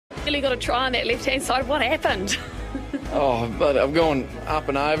Really got to try on that left-hand side. What happened? Oh, but I've gone up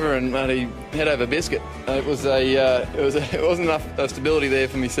and over and bloody head over biscuit. It wasn't enough stability there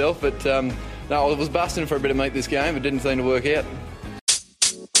for myself, but no, I was busting for a bit of meat this game. It didn't seem to work out.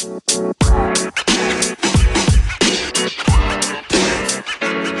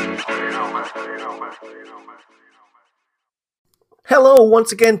 Hello,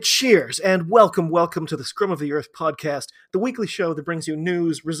 once again, cheers, and welcome to the Scrum of the Earth podcast, the weekly show that brings you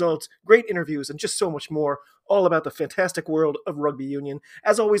news, results, great interviews, and just so much more, all about the fantastic world of rugby union.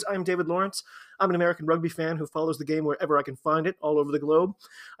 As always, I'm David Lawrence. I'm an American rugby fan who follows the game wherever I can find it, all over the globe.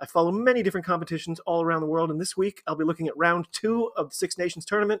 I follow many different competitions all around the world, and this week I'll be looking at round 2 of the Six Nations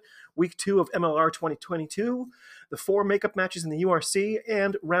tournament, week 2 of MLR 2022, the 4 makeup matches in the URC,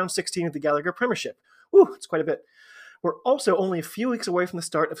 and round 16 of the Gallagher Premiership. Whew, it's quite a bit. We're also only a few weeks away from the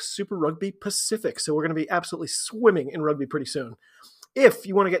start of Super Rugby Pacific, so we're going to be absolutely swimming in rugby pretty soon. If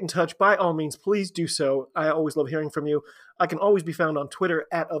you want to get in touch, by all means, please do so. I always love hearing from you. I can always be found on Twitter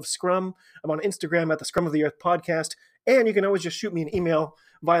 @ofscrum. I'm on Instagram @the Scrum of the Earth podcast, and you can always just shoot me an email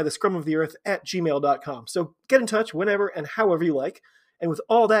via the scrumoftheearth@gmail.com. So get in touch whenever and however you like. And with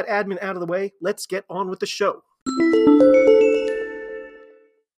all that admin out of the way, let's get on with the show.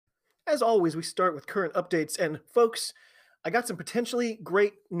 As always, we start with current updates, and folks, I got some potentially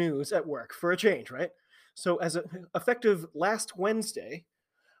great news at work for a change, right? So effective last Wednesday,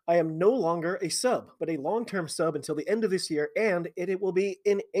 I am no longer a sub, but a long-term sub until the end of this year, and it will be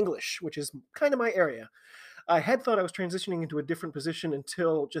in English, which is kind of my area. I had thought I was transitioning into a different position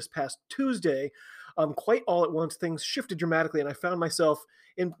until just past Tuesday. Quite all at once, things shifted dramatically, and I found myself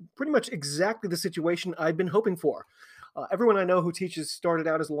in pretty much exactly the situation I'd been hoping for. Everyone I know who teaches started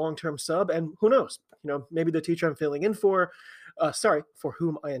out as a long-term sub, and who knows, maybe the teacher I'm filling in for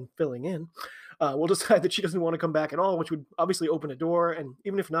whom I am filling in, will decide that she doesn't want to come back at all, which would obviously open a door. And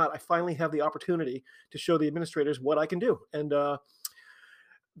even if not, I finally have the opportunity to show the administrators what I can do. And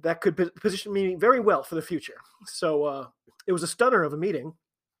that could position me very well for the future. So it was a stunner of a meeting.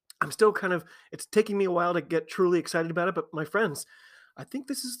 I'm still it's taking me a while to get truly excited about it. But my friends, I think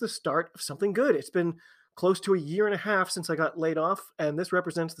this is the start of something good. It's been close to a year and a half since I got laid off, and this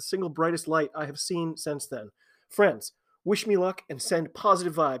represents the single brightest light I have seen since then. Friends, wish me luck and send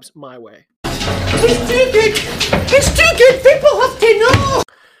positive vibes my way. It's too good! It's too good! People have to know!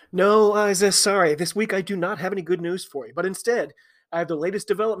 No, Isa, sorry. This week I do not have any good news for you, but instead, I have the latest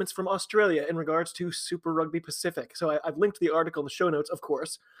developments from Australia in regards to Super Rugby Pacific. So I've linked the article in the show notes, of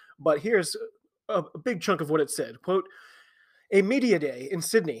course, but here's a big chunk of what it said. Quote, "A media day in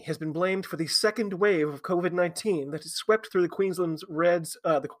Sydney has been blamed for the second wave of COVID-19 that has swept through the Queensland Reds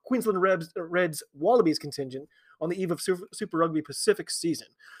Wallabies contingent on the eve of Super Rugby Pacific season.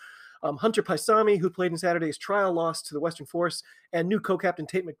 Hunter Paisami, who played in Saturday's trial loss to the Western Force, and new co-captain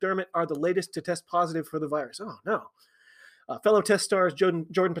Tate McDermott are the latest to test positive for the virus." Oh, no. Fellow test stars Jordan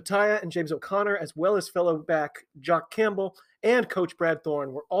Pataya and James O'Connor, as well as fellow back Jock Campbell and coach Brad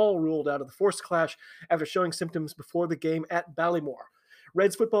Thorne, were all ruled out of the Force clash after showing symptoms before the game at Ballymore.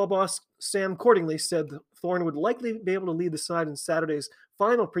 Reds football boss Sam Cordingley said that Thorne would likely be able to lead the side in Saturday's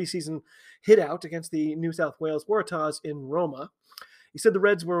final preseason hit-out against the New South Wales Waratahs in Roma. He said the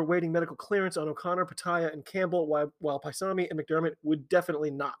Reds were awaiting medical clearance on O'Connor, Pataya, and Campbell, while Paisami and McDermott would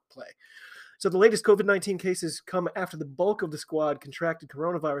definitely not play. So the latest COVID-19 cases come after the bulk of the squad contracted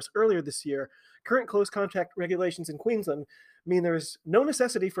coronavirus earlier this year. Current close contact regulations in Queensland mean there is no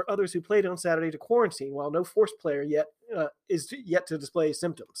necessity for others who played on Saturday to quarantine, while no Force player is yet to display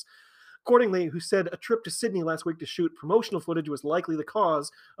symptoms. Accordingly, who said a trip to Sydney last week to shoot promotional footage was likely the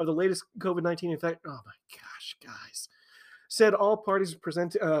cause of the latest COVID-19 infection. Oh my gosh, guys. Said all parties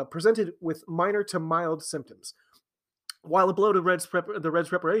presented with minor to mild symptoms. While a blow to the Reds'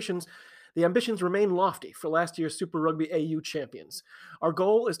 preparations, the ambitions remain lofty for last year's Super Rugby AU champions. Our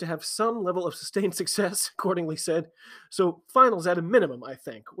goal is to have some level of sustained success, accordingly said. So finals at a minimum, I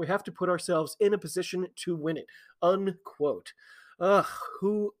think. We have to put ourselves in a position to win it. Unquote.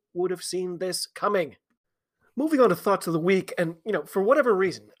 Who would have seen this coming? Moving on to thoughts of the week, and, for whatever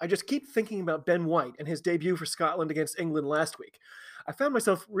reason, I just keep thinking about Ben White and his debut for Scotland against England last week. I found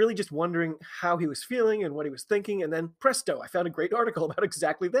myself really just wondering how he was feeling and what he was thinking, and then presto, I found a great article about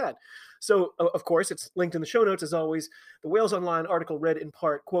exactly that. So, of course, it's linked in the show notes as always. The Wales Online article read in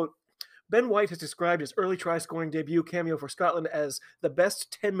part, quote, "Ben White has described his early try-scoring debut cameo for Scotland as the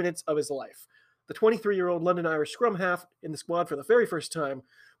best 10 minutes of his life. The 23-year-old London Irish scrum half in the squad for the very first time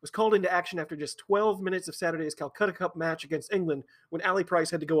was called into action after just 12 minutes of Saturday's Calcutta Cup match against England when Ali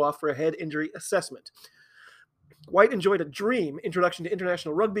Price had to go off for a head injury assessment. White enjoyed a dream introduction to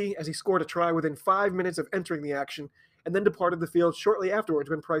international rugby as he scored a try within 5 minutes of entering the action and then departed the field shortly afterwards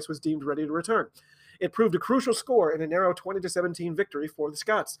when Price was deemed ready to return. It proved a crucial score in a narrow 20-17 victory for the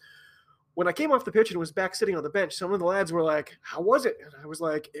Scots. When I came off the pitch and was back sitting on the bench, some of the lads were like, "How was it?" And I was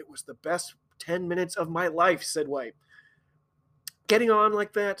like, "It was the best 10 minutes of my life," said White. Getting on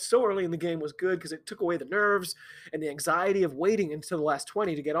like that so early in the game was good because it took away the nerves and the anxiety of waiting until the last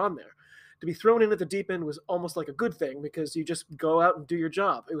 20 to get on there. To be thrown in at the deep end was almost like a good thing because you just go out and do your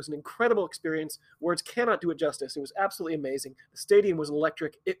job. It was an incredible experience. Words cannot do it justice. It was absolutely amazing. The stadium was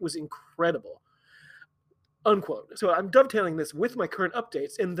electric. It was incredible. Unquote. So I'm dovetailing this with my current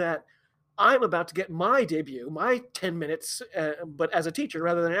updates in that I'm about to get my debut, my 10 minutes, but as a teacher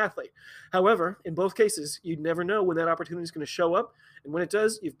rather than an athlete. However, in both cases, you never know when that opportunity is going to show up. And when it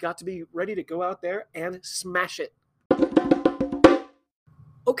does, you've got to be ready to go out there and smash it.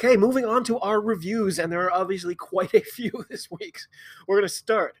 Okay, moving on to our reviews, and there are obviously quite a few this week. We're going to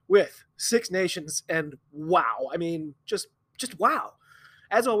start with Six Nations, and wow. I mean, just wow.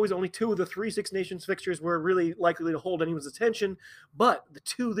 As always, only 2 of the 3 Six Nations fixtures were really likely to hold anyone's attention, but the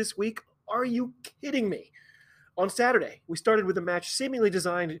 2 this week, are you kidding me? On Saturday, we started with a match seemingly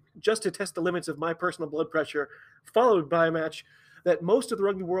designed just to test the limits of my personal blood pressure, followed by a match that most of the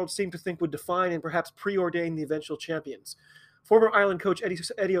rugby world seemed to think would define and perhaps preordain the eventual champions. Former Ireland coach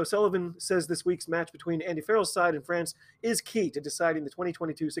Eddie O'Sullivan says this week's match between Andy Farrell's side and France is key to deciding the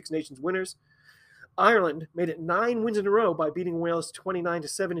 2022 Six Nations winners. Ireland made it 9 wins in a row by beating Wales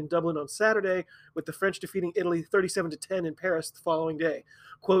 29-7 in Dublin on Saturday, with the French defeating Italy 37-10 in Paris the following day.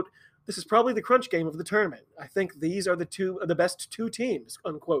 Quote, "This is probably the crunch game of the tournament. I think these are the best 2 teams,"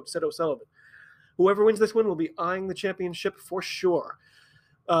 unquote, said O'Sullivan. Whoever wins this one will be eyeing the championship for sure.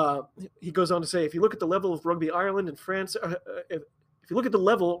 He goes on to say, if you look at the level of rugby Ireland and France, if you look at the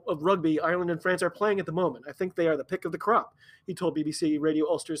level of rugby Ireland and France are playing at the moment, I think they are the pick of the crop, he told BBC Radio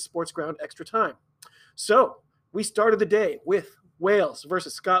Ulster's Sports Ground Extra Time. So we started the day with Wales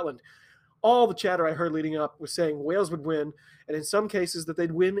versus Scotland. All the chatter I heard leading up was saying Wales would win, and in some cases that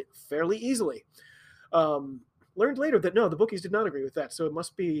they'd win fairly easily. Learned later that no, the bookies did not agree with that, so it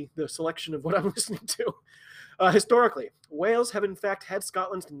must be the selection of what I'm listening to. Historically, Wales have in fact had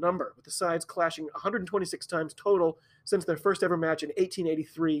Scotland's number, with the sides clashing 126 times total since their first ever match in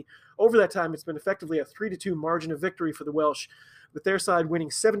 1883. Over that time, it's been effectively a 3-2 margin of victory for the Welsh, with their side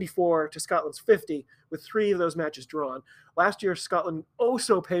winning 74 to Scotland's 50, with 3 of those matches drawn. Last year, Scotland oh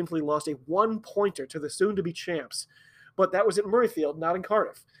so painfully lost a 1-pointer to the soon-to-be champs, but that was at Murrayfield, not in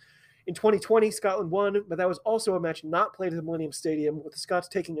Cardiff. In 2020, Scotland won, but that was also a match not played at the Millennium Stadium, with the Scots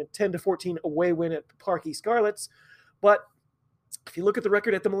taking a 10-14 away win at Parky Scarlets. But if you look at the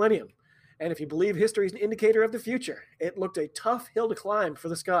record at the Millennium, and if you believe history is an indicator of the future, it looked a tough hill to climb for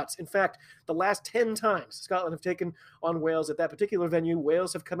the Scots. In fact, the last 10 times Scotland have taken on Wales at that particular venue,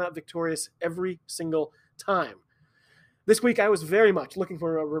 Wales have come out victorious every single time. This week, I was very much looking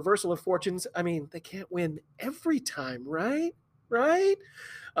for a reversal of fortunes. I mean, they can't win every time, right?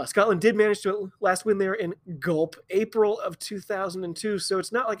 Scotland did manage to last win there in Gulp, April of 2002, so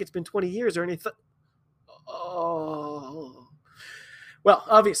it's not like it's been 20 years or anything. Oh. Well,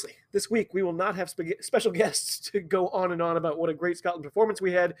 obviously, this week we will not have special guests to go on and on about what a great Scotland performance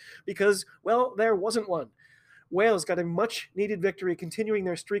we had because, well, there wasn't one. Wales got a much-needed victory, continuing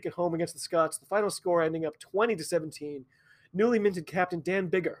their streak at home against the Scots, the final score ending up 20-17. Newly minted captain Dan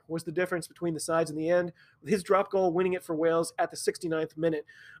Biggar was the difference between the sides in the end, with his drop goal winning it for Wales at the 69th minute.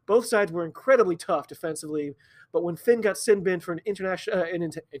 Both sides were incredibly tough defensively, but when Finn got sin binned for an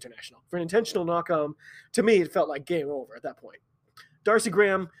intentional knock-on, to me it felt like game over at that point. Darcy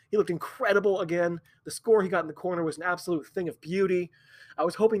Graham, he looked incredible again. The score he got in the corner was an absolute thing of beauty. I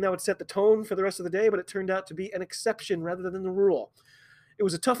was hoping that would set the tone for the rest of the day, but it turned out to be an exception rather than the rule. It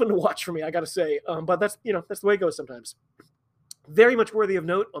was a tough one to watch for me, I got to say, but that's the way it goes sometimes. Very much worthy of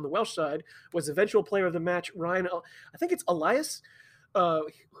note on the Welsh side was eventual player of the match, Ryan, I think it's Elias,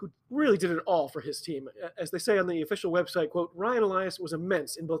 who really did it all for his team. As they say on the official website, quote, Ryan Elias was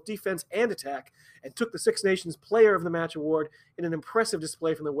immense in both defense and attack and took the Six Nations Player of the Match award in an impressive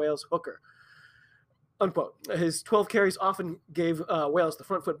display from the Wales hooker. Unquote. His 12 carries often gave Wales the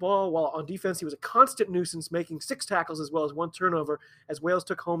front foot ball, while on defense he was a constant nuisance, making 6 tackles as well as 1 turnover as Wales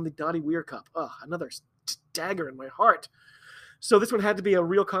took home the Dottie Weir Cup. Another dagger in my heart. So this one had to be a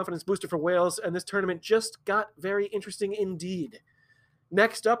real confidence booster for Wales, and this tournament just got very interesting indeed.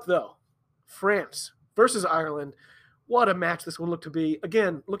 Next up, though, France versus Ireland. What a match this one looked to be.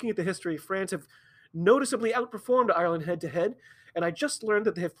 Again, looking at the history, France have noticeably outperformed Ireland head-to-head, and I just learned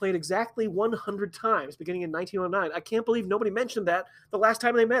that they have played exactly 100 times, beginning in 1909. I can't believe nobody mentioned that the last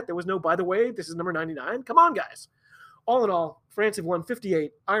time they met. There was no, by the way, this is number 99. Come on, guys. All in all, France have won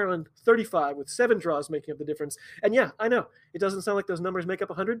 58, Ireland 35, with 7 draws making up the difference. And yeah, I know, it doesn't sound like those numbers make up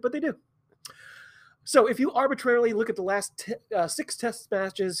 100, but they do. So if you arbitrarily look at the last 6 test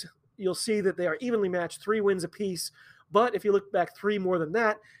matches, you'll see that they are evenly matched, 3 wins apiece. But if you look back 3 more than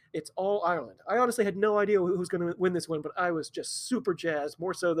that, it's all Ireland. I honestly had no idea who's going to win this one, but I was just super jazzed,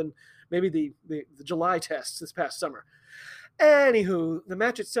 more so than maybe the July tests this past summer. Anywho, the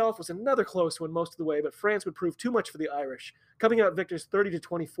match itself was another close one most of the way, but France would prove too much for the Irish, coming out victors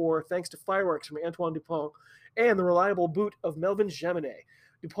 30-24 thanks to fireworks from Antoine Dupont and the reliable boot of Melvin Jaminet.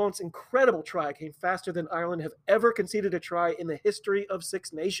 Dupont's incredible try came faster than Ireland have ever conceded a try in the history of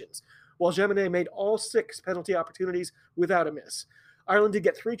Six Nations, while Jaminet made all 6 penalty opportunities without a miss. Ireland did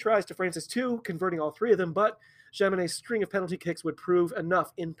get 3 tries to France's 2, converting all 3 of them, but Jaminet's string of penalty kicks would prove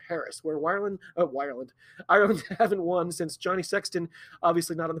enough in Paris, where Ireland haven't won since Johnny Sexton,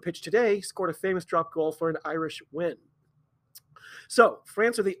 obviously not on the pitch today, scored a famous drop goal for an Irish win. So,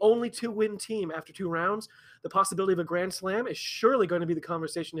 France are the only 2-win team after 2 rounds. The possibility of a Grand Slam is surely going to be the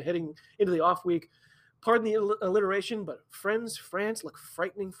conversation heading into the off week. Pardon the alliteration, but France look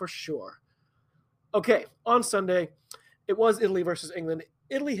frightening for sure. Okay, on Sunday, it was Italy versus England.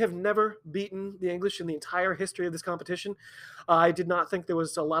 Italy have never beaten the English in the entire history of this competition. I did not think there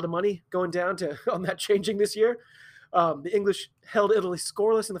was a lot of money going down on that changing this year. The English held Italy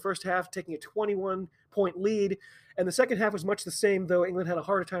scoreless in the first half, taking a 21-point lead, and the second half was much the same, though England had a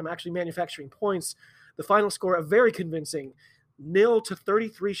harder time actually manufacturing points. The final score, a very convincing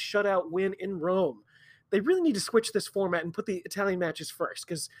 0-33 shutout win in Rome. They really need to switch this format and put the Italian matches first,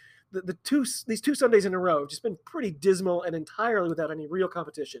 because these 2 Sundays in a row have just been pretty dismal and entirely without any real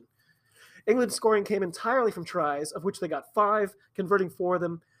competition. England's scoring came entirely from tries, of which they got 5, converting 4 of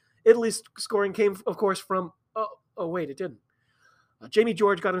them. Italy's scoring came, of course, from... Oh, wait, it didn't. Jamie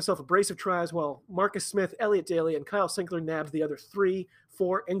George got himself a brace of tries, while Marcus Smith, Elliot Daly, and Kyle Sinclair nabbed the other 3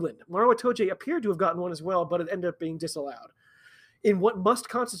 for England. Maro Itoje appeared to have gotten one as well, but it ended up being disallowed. In what must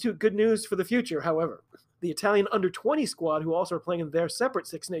constitute good news for the future, however, the Italian under-20 squad, who also are playing in their separate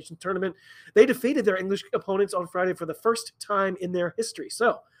Six Nations tournament, they defeated their English opponents on Friday for the first time in their history.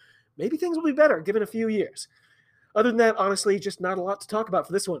 So maybe things will be better given a few years. Other than that, honestly, just not a lot to talk about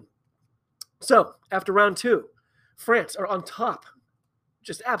for this one. So after round 2, France are on top,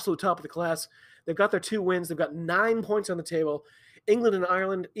 just absolute top of the class. They've got their 2 wins. They've got 9 points on the table. England and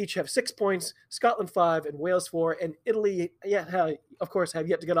Ireland each have 6 points, Scotland 5, and Wales 4, and Italy, of course, have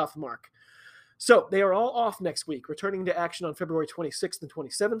yet to get off the mark. So they are all off next week, returning to action on February 26th and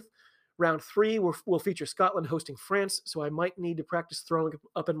 27th. Round 3 will feature Scotland hosting France, so I might need to practice throwing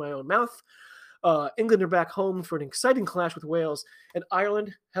up in my own mouth. England are back home for an exciting clash with Wales, and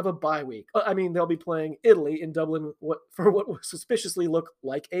Ireland have a bye week. They'll be playing Italy in Dublin for what will suspiciously look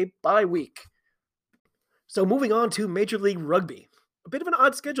like a bye week. So moving on to Major League Rugby. A bit of an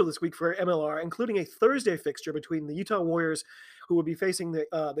odd schedule this week for MLR, including a Thursday fixture between the Utah Warriors, who will be facing the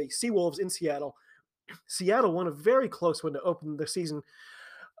Seawolves in Seattle. Seattle won a very close one to open the season.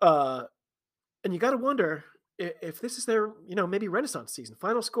 And you got to wonder if this is their, maybe renaissance season.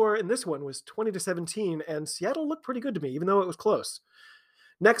 Final score in this one was 20-17, and Seattle looked pretty good to me, even though it was close.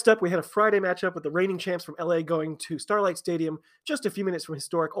 Next up, we had a Friday matchup with the reigning champs from LA going to Starlight Stadium, just a few minutes from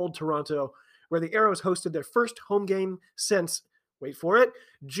historic Old Toronto, where the Arrows hosted their first home game since, wait for it,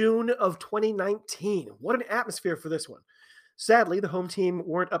 June of 2019. What an atmosphere for this one. Sadly, the home team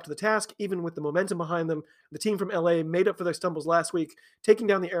weren't up to the task, even with the momentum behind them. The team from LA made up for their stumbles last week, taking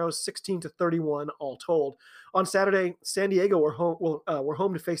down the Arrows 16-31 all told. On Saturday, San Diego were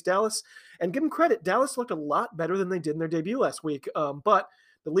home to face Dallas, and give them credit, Dallas looked a lot better than they did in their debut last week, but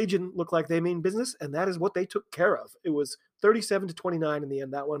the Legion looked like they mean business, and that is what they took care of. It was 37-29 in the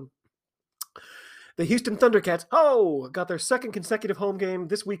end, that one. The Houston Thundercats, got their second consecutive home game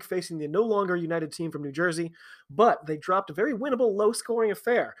this week facing the no longer United team from New Jersey, but they dropped a very winnable, low-scoring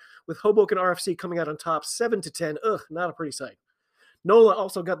affair, with Hoboken RFC coming out on top 7-10. Not a pretty sight. NOLA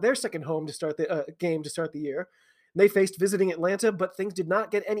also got their second home to start the game to start the year. They faced visiting Atlanta, but things did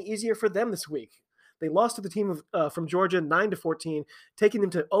not get any easier for them this week. They lost to the team from Georgia 9-14, taking them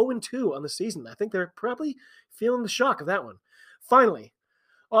to 0-2 on the season. I think they're probably feeling the shock of that one. Finally,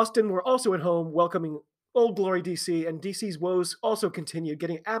 Austin were also at home, welcoming Old Glory DC, and DC's woes also continued,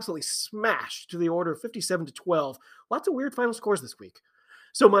 getting absolutely smashed to the order of 57-12. Lots of weird final scores this week.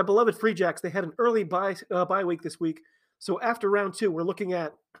 So my beloved Free Jacks, they had an early bye week this week. So after round 2, we're looking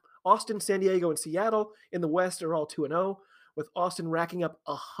at Austin, San Diego, and Seattle in the West are all 2-0, with Austin racking up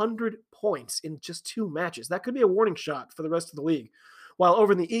 100 points in just 2 matches. That could be a warning shot for the rest of the league. While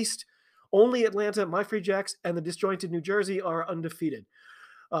over in the East, only Atlanta, my Free Jacks, and the disjointed New Jersey are undefeated.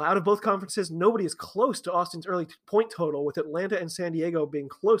 Out of both conferences, nobody is close to Austin's early point total, with Atlanta and San Diego being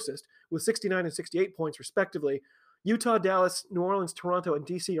closest with 69 and 68 points respectively. Utah, Dallas, New Orleans, Toronto, and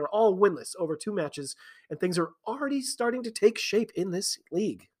DC are all winless over 2 matches, and things are already starting to take shape in this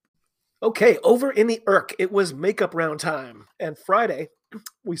league. Okay, over in the URC, it was makeup round time, and Friday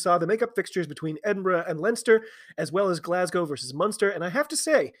we saw the makeup fixtures between Edinburgh and Leinster, as well as Glasgow versus Munster, and I have to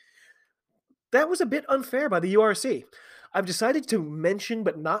say, that was a bit unfair by the URC. I've decided to mention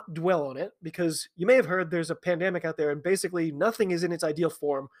but not dwell on it because you may have heard there's a pandemic out there and basically nothing is in its ideal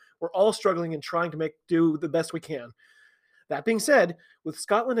form. We're all struggling and trying to do the best we can. That being said, with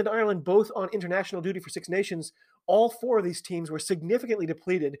Scotland and Ireland both on international duty for Six Nations, all 4 of these teams were significantly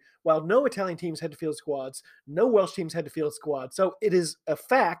depleted, while no Italian teams had to field squads, no Welsh teams had to field squads. So it is a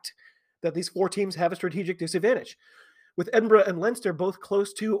fact that these 4 teams have a strategic disadvantage. With Edinburgh and Leinster both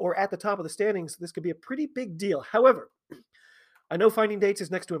close to or at the top of the standings, this could be a pretty big deal. However, I know finding dates is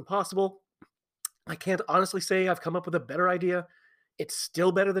next to impossible. I can't honestly say I've come up with a better idea. It's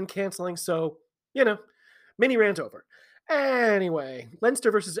still better than canceling, so, mini rant over. Anyway,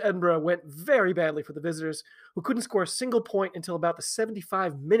 Leinster versus Edinburgh went very badly for the visitors, who couldn't score a single point until about the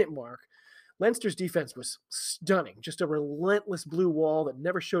 75-minute mark. Leinster's defense was stunning, just a relentless blue wall that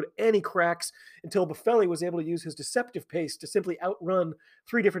never showed any cracks until Buffelli was able to use his deceptive pace to simply outrun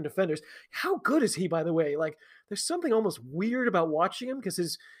 3 different defenders. How good is he, by the way? There's something almost weird about watching him because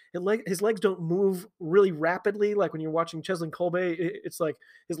his legs don't move really rapidly. Like when you're watching Cheslin Kolbe, it's like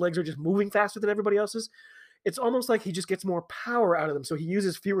his legs are just moving faster than everybody else's. It's almost like he just gets more power out of them, so he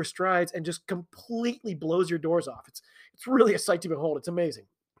uses fewer strides and just completely blows your doors off. It's really a sight to behold. It's amazing.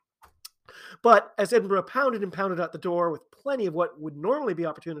 But as Edinburgh pounded and pounded out the door with plenty of what would normally be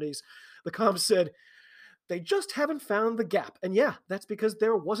opportunities, the comms said, they just haven't found the gap. And yeah, that's because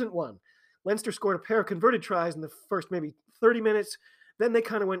there wasn't one. Leinster scored a pair of converted tries in the first maybe 30 minutes. Then they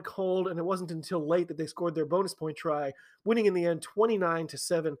kind of went cold, and it wasn't until late that they scored their bonus point try, winning in the end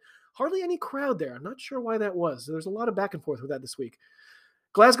 29-7. Hardly any crowd there. I'm not sure why that was. There's a lot of back and forth with that this week.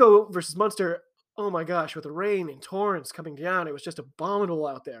 Glasgow versus Munster, oh my gosh, with the rain and torrents coming down, it was just abominable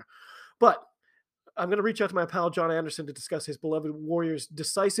out there. But I'm going to reach out to my pal John Anderson to discuss his beloved Warriors'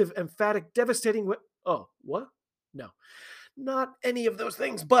 decisive, emphatic, devastating what? No, not any of those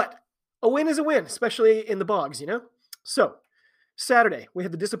things, but a win is a win, especially in the bogs, So, Saturday, we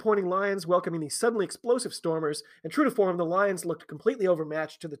had the disappointing Lions welcoming the suddenly explosive Stormers, and true to form, the Lions looked completely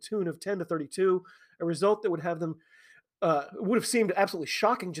overmatched to the tune of 10-32, a result that would have seemed absolutely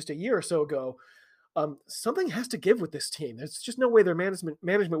shocking just a year or so ago. Something has to give with this team. There's just no way their management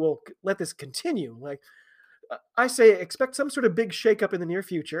will let this continue. I say expect some sort of big shakeup in the near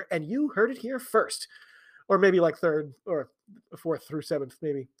future, and you heard it here first. Or maybe 3rd or 4th through 7th,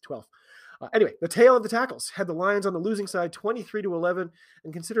 maybe 12th. Anyway, the tale of the tackles had the Lions on the losing side 23-11,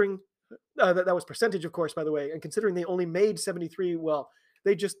 and considering that was percentage, of course, by the way, and considering they only made 73, well,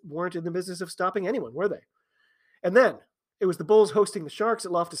 they just weren't in the business of stopping anyone, were they? And then it was the Bulls hosting the Sharks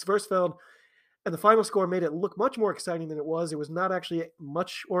at Loftus Versfeld, and the final score made it look much more exciting than it was. It was not actually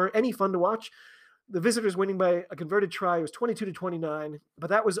much or any fun to watch. The visitors winning by a converted try. It was 22-29, but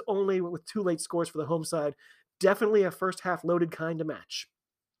that was only with 2 late scores for the home side. Definitely a first half loaded kind of match.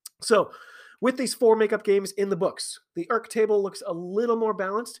 So with these 4 makeup games in the books, the URC table looks a little more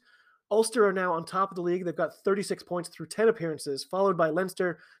balanced. Ulster are now on top of the league. They've got 36 points through 10 appearances, followed by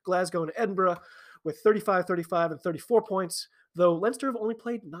Leinster, Glasgow, and Edinburgh with 35, 35, and 34 points, though Leinster have only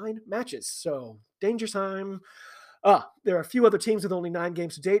played 9 matches, so danger time. There are a few other teams with only 9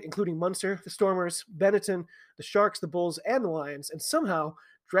 games to date, including Munster, the Stormers, Benetton, the Sharks, the Bulls, and the Lions, and somehow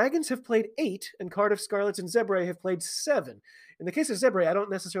Dragons have played 8, and Cardiff Scarlets and Zebre have played 7. In the case of Zebre, I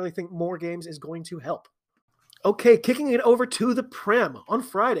don't necessarily think more games is going to help. Okay, kicking it over to the Prem on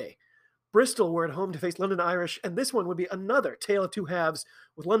Friday. Bristol were at home to face London Irish, and this one would be another tale of 2 halves,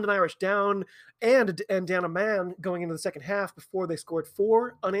 with London Irish down and down a man going into the second half before they scored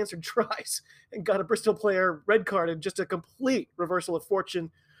 4 unanswered tries and got a Bristol player red carded. Just a complete reversal of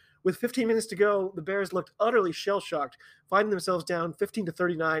fortune. With 15 minutes to go, the Bears looked utterly shell-shocked, finding themselves down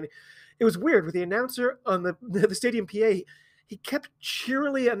 15-39. It was weird with the announcer on the stadium PA. He kept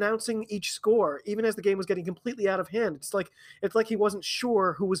cheerily announcing each score, even as the game was getting completely out of hand. It's like he wasn't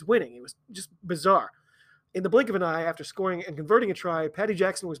sure who was winning. It was just bizarre. In the blink of an eye, after scoring and converting a try, Paddy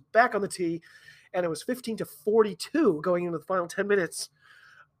Jackson was back on the tee, and it was 15-42 going into the final 10 minutes.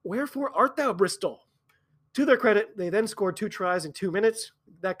 Wherefore art thou, Bristol? To their credit, they then scored 2 tries in 2 minutes.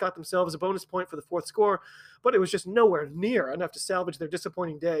 That got themselves a bonus point for the 4th score, but it was just nowhere near enough to salvage their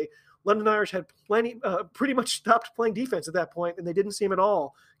disappointing day. London Irish had pretty much stopped playing defense at that point, and they didn't seem at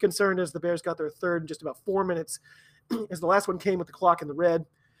all concerned as the Bears got their 3rd in just about 4 minutes, as the last one came with the clock in the red.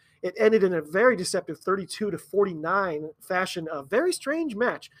 It ended in a very deceptive 32-49 fashion, a very strange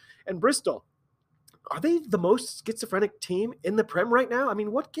match. And Bristol, are they the most schizophrenic team in the Prem right now? I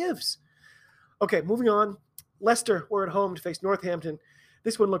mean, what gives? Okay, moving on. Leicester were at home to face Northampton.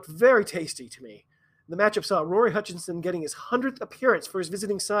 This one looked very tasty to me. The matchup saw Rory Hutchinson getting his 100th appearance for his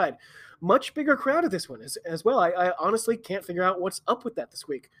visiting side. Much bigger crowd of this one as well. I honestly can't figure out what's up with that this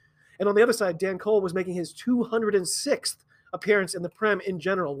week. And on the other side, Dan Cole was making his 206th appearance in the Prem in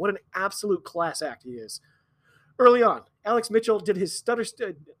general. What an absolute class act he is. Early on, Alex Mitchell did his stutter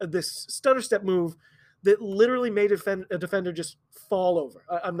step move that literally made a defender just fall over.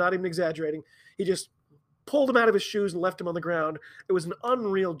 I'm not even exaggerating. He just pulled him out of his shoes and left him on the ground. It was an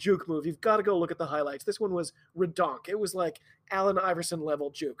unreal juke move. You've got to go look at the highlights. This one was redonk. It was like Allen Iverson level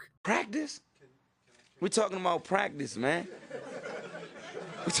juke. Practice? We're talking about practice, man.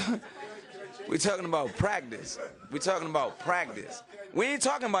 We're talking about practice. We're talking about practice. We ain't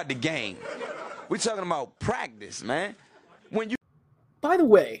talking about the game. We're talking about practice, man. By the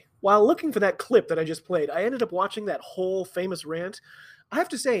way, while looking for that clip that I just played, I ended up watching that whole famous rant. I have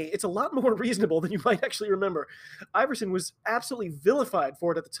to say, it's a lot more reasonable than you might actually remember. Iverson was absolutely vilified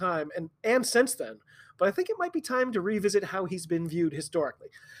for it at the time and since then, but I think it might be time to revisit how he's been viewed historically.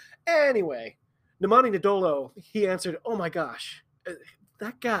 Anyway, Nemani Nadolo, he answered, "Oh my gosh,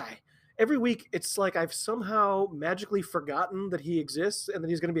 that guy. Every week, it's like I've somehow magically forgotten that he exists and that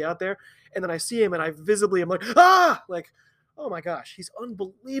he's going to be out there, and then I see him and I visibly am like, ah! Like, oh my gosh, he's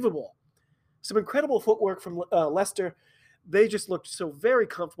unbelievable." Some incredible footwork from Leicester. They just looked so very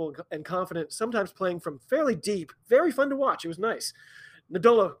comfortable and confident, sometimes playing from fairly deep. Very fun to watch. It was nice.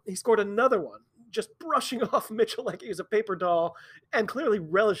 Nadolo, he scored another one, just brushing off Mitchell like he was a paper doll and clearly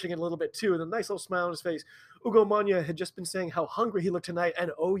relishing it a little bit too, with a nice little smile on his face. Ugo Manya had just been saying how hungry he looked tonight,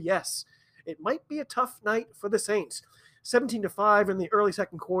 and oh yes, it might be a tough night for the Saints. 17-5 in the early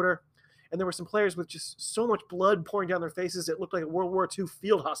second quarter, and there were some players with just so much blood pouring down their faces, it looked like a World War II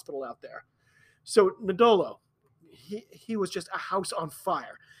field hospital out there. So Nadolo, he was just a house on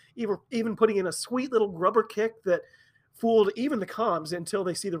fire, even putting in a sweet little grubber kick that fooled even the comms until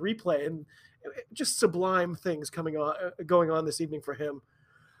they see the replay, and just sublime things going on this evening for him.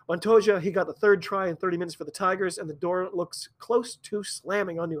 Montoya, he got the third try in 30 minutes for the Tigers, and the door looks close to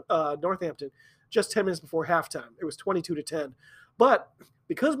slamming on Northampton just 10 minutes before halftime. It was 22-10. But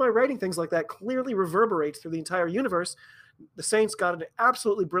because my writing things like that clearly reverberates through the entire universe, the Saints got an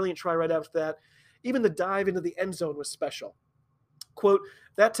absolutely brilliant try right after that. Even the dive into the end zone was special. Quote,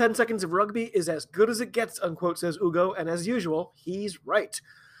 "That 10 seconds of rugby is as good as it gets," unquote, says Ugo, and as usual, he's right.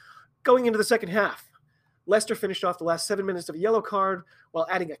 Going into the second half, Leicester finished off the last 7 minutes of a yellow card while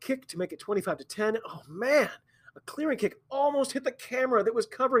adding a kick to make it 25-10. Oh man, a clearing kick almost hit the camera that was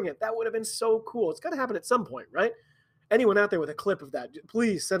covering it. That would have been so cool. It's got to happen at some point, right? Anyone out there with a clip of that,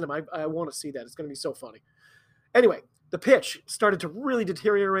 please send them. I want to see that. It's going to be so funny. Anyway, the pitch started to really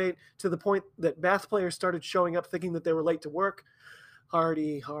deteriorate to the point that Bath players started showing up thinking that they were late to work.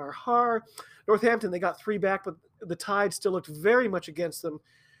 Hardy, har, har. Northampton, they got 3 back, but the tide still looked very much against them.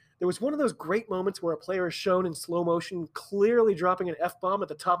 There was one of those great moments where a player is shown in slow motion, clearly dropping an F-bomb at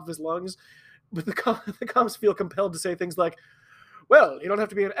the top of his lungs, but the comms feel compelled to say things like, "Well, you don't have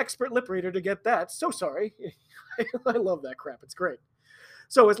to be an expert lip reader to get that. So sorry." I love that crap. It's great.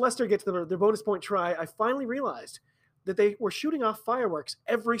 So as Leicester gets their bonus point try, I finally realized that they were shooting off fireworks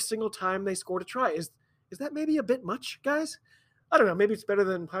every single time they scored a try. Is that maybe a bit much, guys? I don't know. Maybe it's better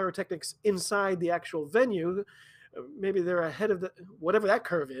than pyrotechnics inside the actual venue. Maybe they're ahead of whatever that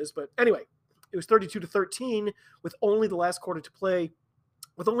curve is. But anyway, it was 32-13 with only the last quarter to play.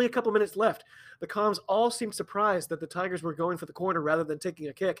 With only a couple minutes left, the comms all seemed surprised that the Tigers were going for the corner rather than taking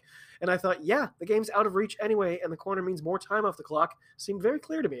a kick. And I thought, yeah, the game's out of reach anyway, and the corner means more time off the clock. Seemed very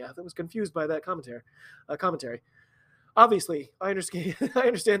clear to me. I was confused by that commentary. Obviously, I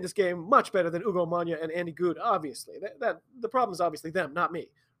understand this game much better than Ugo Manya and Andy Good. Obviously, that the problem is obviously them, not me.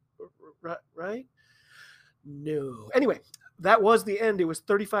 Right? No. Anyway, that was the end. It was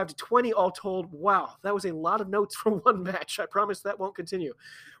 35-20 all told. Wow, that was a lot of notes for one match. I promise that won't continue.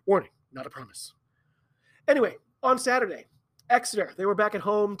 Warning, not a promise. Anyway, on Saturday, Exeter, they were back at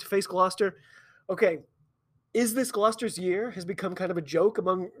home to face Gloucester. Okay, is this Gloucester's year has become kind of a joke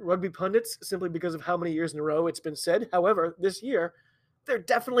among rugby pundits simply because of how many years in a row it's been said. However, this year, they're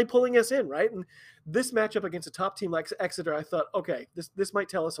definitely pulling us in, right? And this matchup against a top team like Exeter, I thought, okay, this might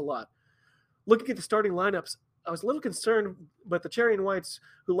tell us a lot. Looking at the starting lineups, I was a little concerned, but the Cherry and Whites,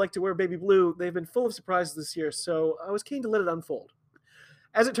 who like to wear baby blue, they've been full of surprises this year, so I was keen to let it unfold.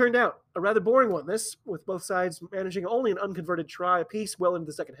 As it turned out, a rather boring one, this, with both sides managing only an unconverted try apiece well into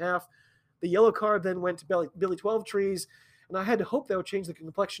the second half. The yellow card then went to Billy 12 Trees, and I had to hope that would change the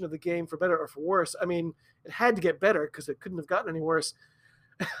complexion of the game for better or for worse. I mean, it had to get better because it couldn't have gotten any worse.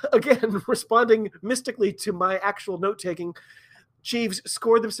 Again, responding mystically to my actual note-taking, Chiefs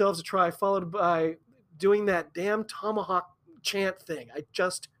scored themselves a try, followed by doing that damn tomahawk chant thing. I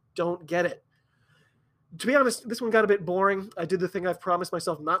just don't get it. To be honest, this one got a bit boring. I did the thing I've promised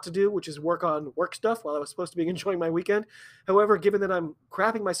myself not to do, which is work on work stuff while I was supposed to be enjoying my weekend. However, given that I'm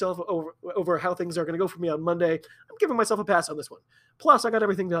crapping myself over how things are going to go for me on Monday, I'm giving myself a pass on this one. Plus, I got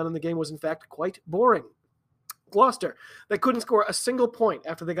everything done, and the game was, in fact, quite boring. Gloucester, they couldn't score a single point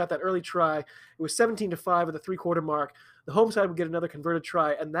after they got that early try. It was 17-5 at the three-quarter mark. The home side would get another converted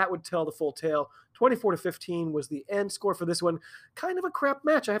try, and that would tell the full tale. 24-15 was the end score for this one. Kind of a crap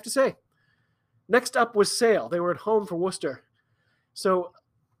match, I have to say. Next up was Sale. They were at home for Worcester. So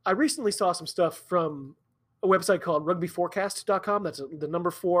I recently saw some stuff from a website called rugbyforecast.com. That's the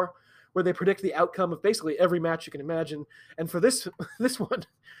number 4, where they predict the outcome of basically every match you can imagine. And for this one,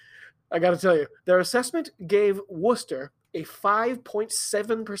 I got to tell you, their assessment gave Worcester a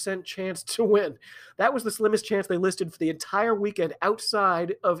 5.7% chance to win. That was the slimmest chance they listed for the entire weekend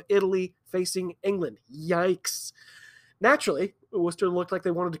outside of Italy facing England. Yikes. Naturally, Worcester looked like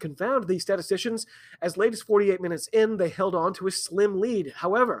they wanted to confound the statisticians. As late as 48 minutes in, they held on to a slim lead.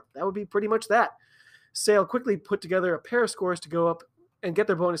 However, that would be pretty much that. Sale quickly put together a pair of scores to go up and get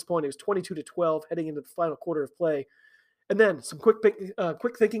their bonus point. It was 22-12 heading into the final quarter of play. And then some quick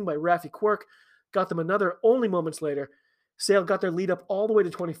thinking by Rafi Quirk got them another only moments later. Sale got their lead up all the way to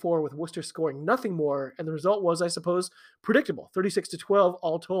 24 with Worcester scoring nothing more, and the result was, I suppose, predictable, 36-12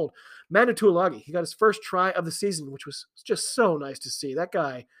 all told. Manu Tuilagi, he got his first try of the season, which was just so nice to see. That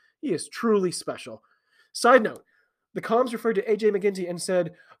guy, he is truly special. Side note, the comms referred to AJ McGinty and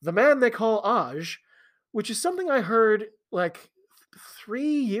said, the man they call Aj, which is something I heard like 3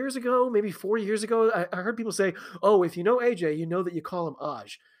 years ago, maybe 4 years ago. I heard people say, oh, if you know AJ, you know that you call him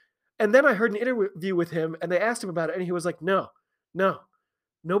Aj. And then I heard an interview with him, and they asked him about it, and he was like, no,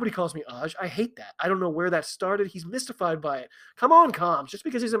 nobody calls me Aj. I hate that. I don't know where that started. He's mystified by it. Come on, comms. Just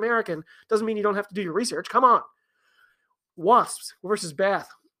because he's American doesn't mean you don't have to do your research. Come on. Wasps versus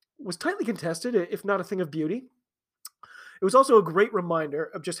Bath was tightly contested, if not a thing of beauty. It was also a great reminder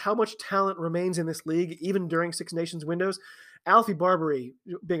of just how much talent remains in this league, even during Six Nations windows. Alfie Barbary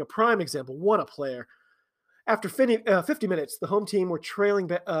being a prime example. What a player. After 50 minutes, the home team were trailing.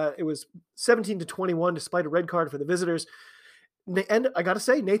 It was 17-21 despite a red card for the visitors. And I got to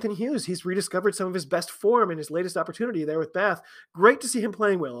say, Nathan Hughes, he's rediscovered some of his best form in his latest opportunity there with Bath. Great to see him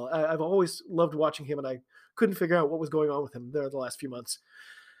playing well. I've always loved watching him, and I couldn't figure out what was going on with him there the last few months.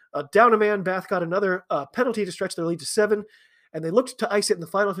 Down a man, Bath got another penalty to stretch their lead to 7, and they looked to ice it in the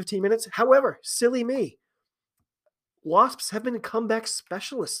final 15 minutes. However, silly me, Wasps have been comeback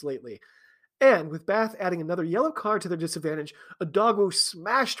specialists lately. And with Bath adding another yellow card to their disadvantage, Odogwu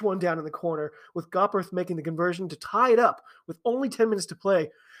smashed one down in the corner, with Gopperth making the conversion to tie it up with only 10 minutes to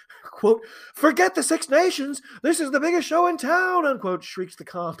play. Quote, forget the Six Nations! This is the biggest show in town! Unquote, shrieked the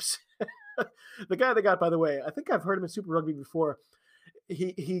comps. The guy they got, by the way, I think I've heard him in Super Rugby before.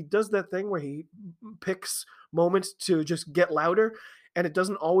 He does that thing where he picks moments to just get louder, and it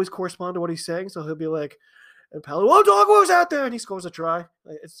doesn't always correspond to what he's saying, so he'll be like, and Palu, oh, Odogwu's out there, and he scores a try.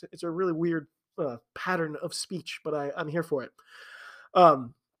 It's a really weird pattern of speech, but I'm here for it.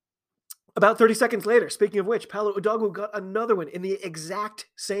 About 30 seconds later, speaking of which, Palu Odogwu got another one in the exact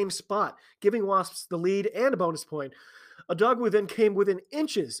same spot, giving Wasps the lead and a bonus point. Odogwu then came within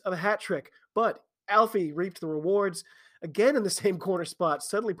inches of a hat trick, but Alfie reaped the rewards, again in the same corner spot,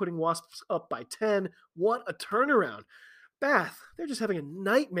 suddenly putting Wasps up by 10. What a turnaround. Bath, they're just having a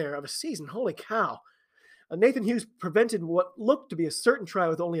nightmare of a season. Holy cow. Nathan Hughes prevented what looked to be a certain try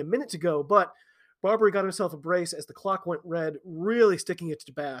with only a minute to go, but Barbary got himself a brace as the clock went red, really sticking it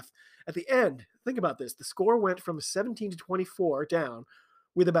to Bath. At the end, think about this, the score went from 17-24 down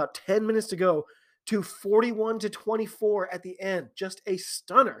with about 10 minutes to go to 41-24 at the end. Just a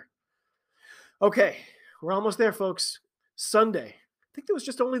stunner. Okay, we're almost there, folks. Sunday. I think there was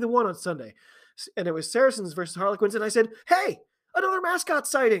just only the one on Sunday. And it was Saracens versus Harlequins, and I said, hey, another mascot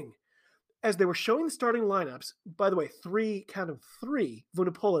sighting. As they were showing the starting lineups, by the way, three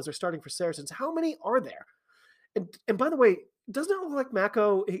Vunapolas are starting for Saracens. How many are there? And by the way, doesn't it look like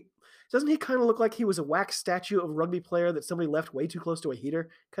Mako? Doesn't he kind of look like he was a wax statue of a rugby player that somebody left way too close to a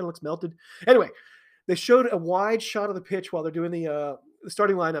heater? Kind of looks melted. Anyway, they showed a wide shot of the pitch while they're doing the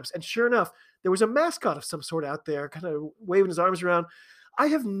starting lineups, and sure enough, there was a mascot of some sort out there, kind of waving his arms around. I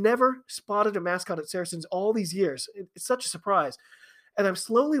have never spotted a mascot at Saracens all these years. It's such a surprise, and I'm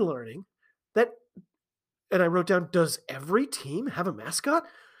slowly learning that, and I wrote down, does every team have a mascot?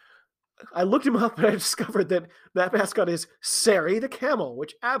 I looked him up and I discovered that mascot is Sari the camel,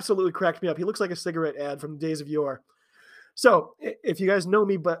 which absolutely cracked me up. He looks like a cigarette ad from the days of yore. So if you guys know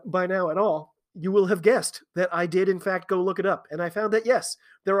me by now at all, you will have guessed that I did, in fact, go look it up. And I found that, yes,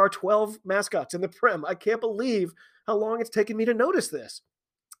 there are 12 mascots in the Prem. I can't believe how long it's taken me to notice this.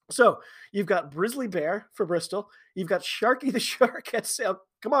 So you've got Brizzly Bear for Bristol. You've got Sharky the Shark at Sale.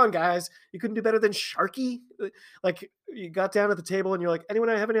 Come on, guys. You couldn't do better than Sharky. Like, you got down at the table and you're like, anyone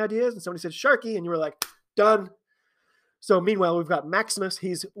have any ideas? And somebody said Sharky, and you were like, done. So meanwhile, we've got Maximus.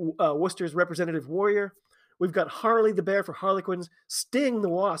 He's Worcester's representative warrior. We've got Harley the Bear for Harlequins. Sting the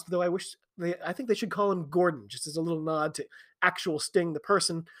Wasp, though I think they should call him Gordon, just as a little nod to actual Sting the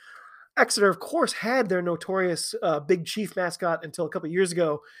person. Exeter, of course, had their notorious Big Chief mascot until a couple of years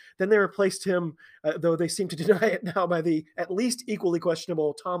ago. Then they replaced him, though they seem to deny it now, by the at least equally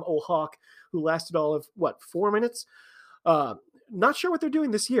questionable Tom O'Hawk, who lasted all of, 4 minutes? Not sure what they're doing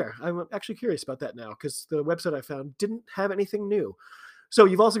this year. I'm actually curious about that now, because the website I found didn't have anything new. So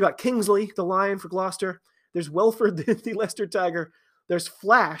you've also got Kingsley, the Lion for Gloucester. There's Welford, the Leicester Tiger. There's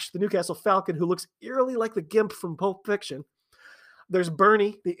Flash, the Newcastle Falcon, who looks eerily like the Gimp from Pulp Fiction. There's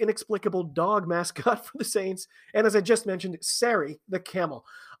Bernie, the inexplicable dog mascot for the Saints. And as I just mentioned, Sari, the camel.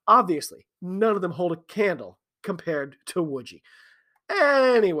 Obviously, none of them hold a candle compared to Woodgie.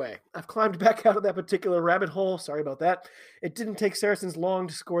 Anyway, I've climbed back out of that particular rabbit hole. Sorry about that. It didn't take Saracens long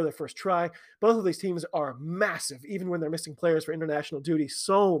to score their first try. Both of these teams are massive, even when they're missing players for international duty.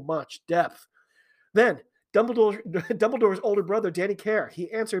 So much depth. Then, Dumbledore's older brother, Danny Kerr,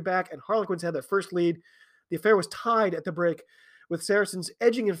 he answered back, and Harlequins had their first lead. The affair was tied at the break, with Saracens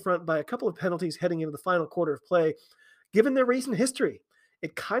edging in front by a couple of penalties heading into the final quarter of play. Given their recent history,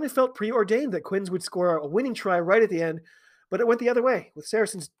 it kind of felt preordained that Quins would score a winning try right at the end, but it went the other way, with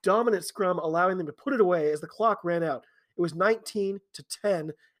Saracens' dominant scrum allowing them to put it away as the clock ran out. It was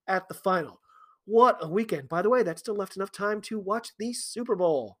 19-10 at the final. What a weekend. By the way, that still left enough time to watch the Super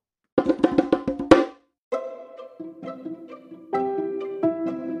Bowl.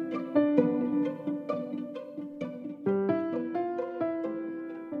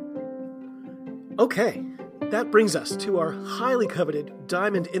 Okay, that brings us to our highly coveted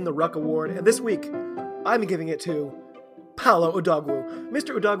Diamond in the Ruck Award, and this week, I'm giving it to Paolo Odogwu.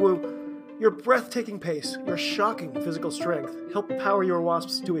 Mr. Odogwu, your breathtaking pace, your shocking physical strength helped power your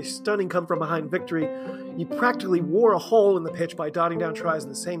Wasps to a stunning come-from-behind victory. You practically wore a hole in the pitch by dotting down tries in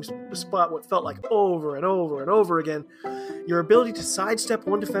the same spot what felt like over and over and over again. Your ability to sidestep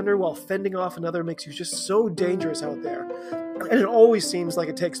one defender while fending off another makes you just so dangerous out there. And it always seems like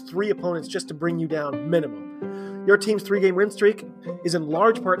it takes 3 opponents just to bring you down, minimum. Your team's 3-game win streak is in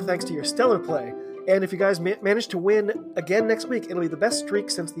large part thanks to your stellar play. And if you guys manage to win again next week, it'll be the best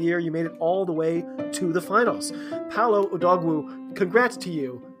streak since the year you made it all the way to the finals. Paolo Odogwu, congrats to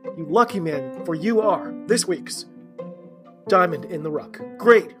you, you lucky man, for you are this week's Diamond in the Ruck.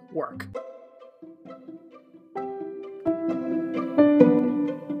 Great work.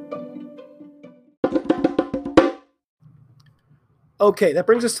 Okay, that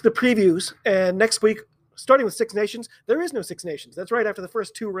brings us to the previews. And next week, starting with Six Nations, there is no Six Nations. That's right. After the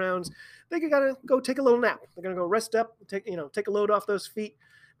first 2 rounds, they gotta go take a little nap. They're gonna go rest up, take a load off those feet,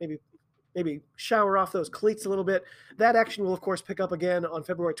 maybe shower off those cleats a little bit. That action will, of course, pick up again on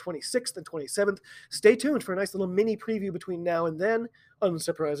February 26th and 27th. Stay tuned for a nice little mini preview between now and then,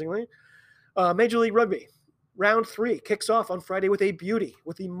 unsurprisingly. Major League Rugby, round 3 kicks off on Friday with a beauty,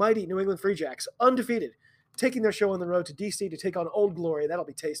 with the mighty New England Free Jacks, undefeated, taking their show on the road to DC to take on Old Glory. That'll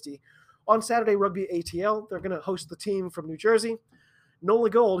be tasty. On Saturday, Rugby ATL, they're going to host the team from New Jersey. Nola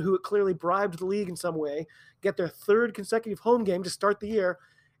Gold, who clearly bribed the league in some way, get their 3rd consecutive home game to start the year,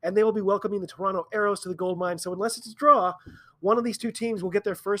 and they will be welcoming the Toronto Arrows to the gold mine. So unless it's a draw, one of these 2 teams will get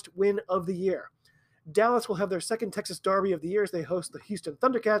their first win of the year. Dallas will have their 2nd Texas Derby of the year as they host the Houston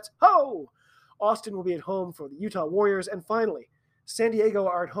Thundercats. Ho! Austin will be at home for the Utah Warriors. And finally, San Diego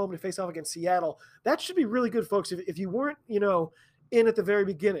are at home to face off against Seattle. That should be really good, folks. If you weren't, in at the very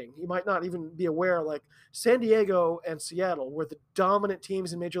beginning, you might not even be aware, like San Diego and Seattle were the dominant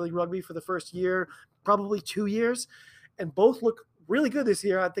teams in Major League Rugby for the first year, probably 2 years, and both look really good this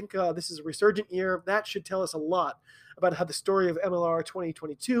year. I think this is a resurgent year. That should tell us a lot about how the story of MLR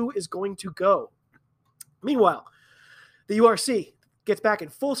 2022 is going to go. Meanwhile, the URC gets back in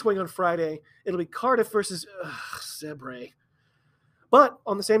full swing on Friday. It'll be Cardiff versus Zebre. But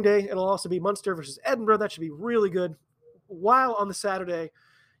on the same day, it'll also be Munster versus Edinburgh. That should be really good. While on the Saturday,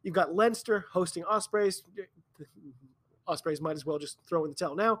 you've got Leinster hosting Ospreys. Ospreys might as well just throw in the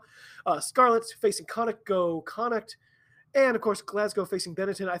towel now. Scarlets facing Connacht. Go Connacht. And, of course, Glasgow facing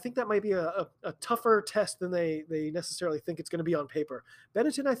Benetton. I think that might be a tougher test than they necessarily think it's going to be on paper.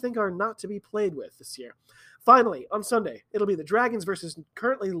 Benetton, I think, are not to be played with this year. Finally, on Sunday, it'll be the Dragons versus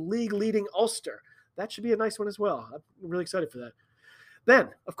currently league-leading Ulster. That should be a nice one as well. I'm really excited for that. Then,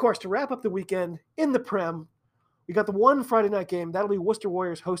 of course, to wrap up the weekend in the Prem, we got the one Friday night game. That'll be Worcester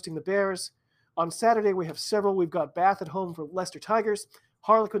Warriors hosting the Bears. On Saturday, we have several. We've got Bath at home for Leicester Tigers.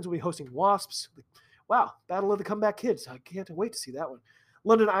 Harlequins will be hosting Wasps. Wow, Battle of the Comeback Kids. I can't wait to see that one.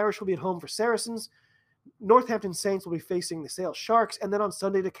 London Irish will be at home for Saracens. Northampton Saints will be facing the Sale Sharks. And then on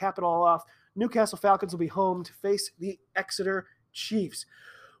Sunday, to cap it all off, Newcastle Falcons will be home to face the Exeter Chiefs.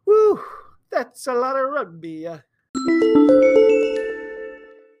 Woo, that's a lot of rugby.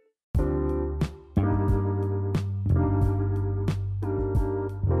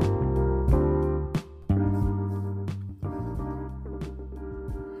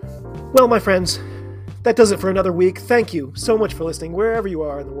 Well, my friends, that does it for another week. Thank you so much for listening, wherever you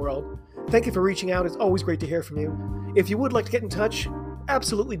are in the world. Thank you for reaching out. It's always great to hear from you. If you would like to get in touch,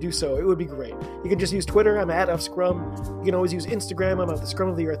 absolutely do so. It would be great. You can just use Twitter. I'm at @ofscrum. You can always use Instagram. I'm at the Scrum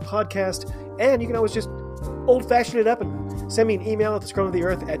of the Earth podcast. And you can always just old-fashioned it up and send me an email at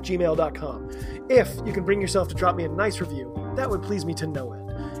thescrumoftheearth@gmail.com. If you can bring yourself to drop me a nice review, that would please me to no end.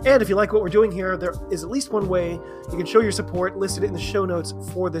 And if you like what we're doing here, there is at least one way you can show your support listed in the show notes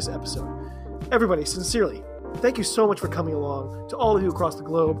for this episode. Everybody, sincerely, thank you so much for coming along. To all of you across the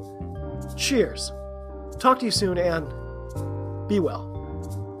globe, cheers. Talk to you soon, and be well.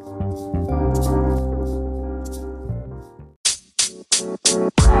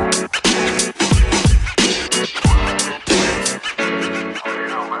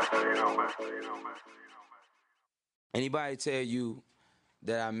 Anybody tell you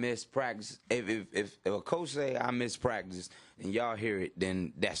that I miss practice, if a coach say I miss practice and y'all hear it,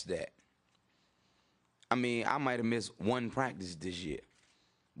 then that's that. I mean, I might have missed one practice this year,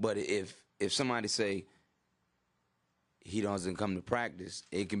 but if somebody say he doesn't come to practice,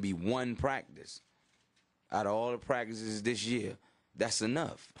 it can be one practice out of all the practices this year. That's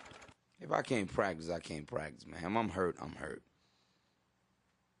enough. If I can't practice, I can't practice, man. If I'm hurt, I'm hurt.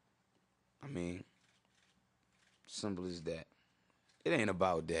 I mean, simple as that. It ain't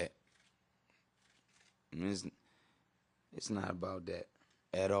about that. I mean, it's not about that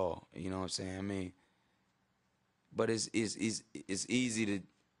at all. You know what I'm saying? I mean, but it's easy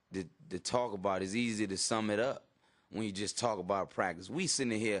to talk about. It's easy to sum it up when you just talk about practice. We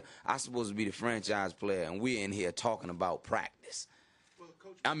sitting here, I'm supposed to be the franchise player, and we're in here talking about practice. Well,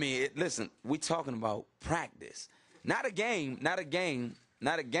 Coach, I mean, listen, we talking about practice. Not a game, not a game,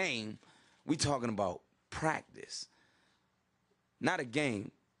 not a game. We talking about practice. Not a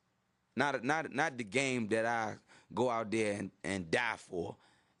game. Not the game that I go out there and die for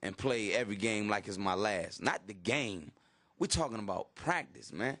and play every game like it's my last. Not the game. We're talking about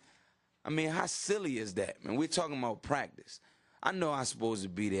practice, man. I mean, how silly is that, man? We're talking about practice. I know I'm supposed to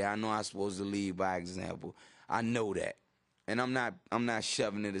be there. I know I'm supposed to lead by example. I know that. And I'm not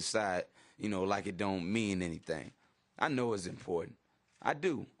shoving it aside, you know, like it don't mean anything. I know it's important. I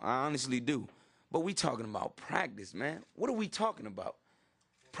do. I honestly do. But we talking about practice, man. What are we talking about?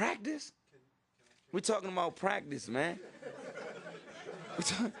 Practice? We're talking about practice, man.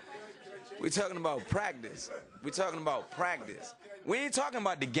 We're talking about practice. We're talking about practice. We ain't talking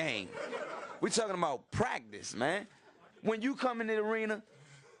about the game. We're talking about practice, man. When you come in the arena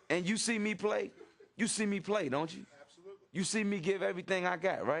and you see me play, don't you? Absolutely. You see me give everything I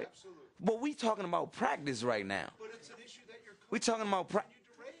got, right? Absolutely. But we talking about practice right now. But it's an issue that your coach We talking about practice.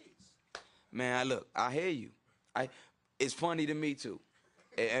 continued to raise. Man, look, I hear you. It's funny to me too.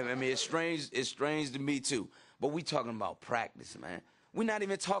 I mean, it's strange to me too. But we talking about practice, man. We're not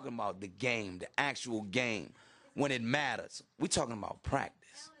even talking about the game, the actual game, when it matters. We're talking about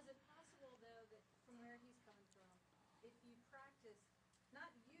practice. Now, is it possible, though, that from where he's coming from, if you practice,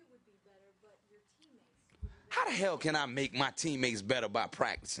 not you would be better, but your teammates would be better? How the hell can I make my teammates better by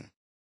practicing?